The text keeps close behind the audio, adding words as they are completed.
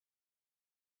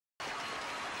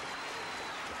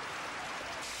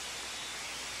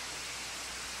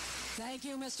Thank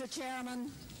you, Mr.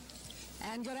 Chairman,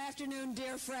 and good afternoon,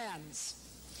 dear friends.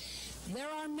 There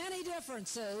are many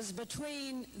differences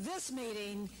between this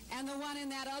meeting and the one in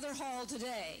that other hall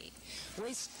today.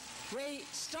 We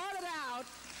started out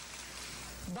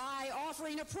by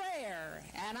offering a prayer,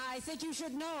 and I think you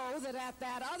should know that at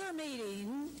that other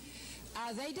meeting,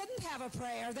 they didn't have a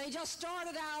prayer. They just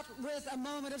started out with a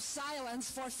moment of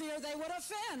silence for fear they would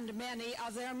offend many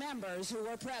of their members who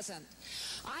were present.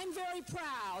 I'm very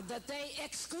proud that they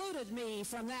excluded me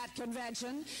from that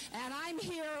convention, and I'm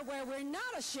here where we're not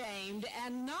ashamed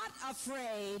and not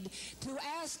afraid to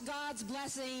ask God's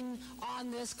blessing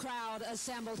on this crowd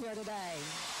assembled here today.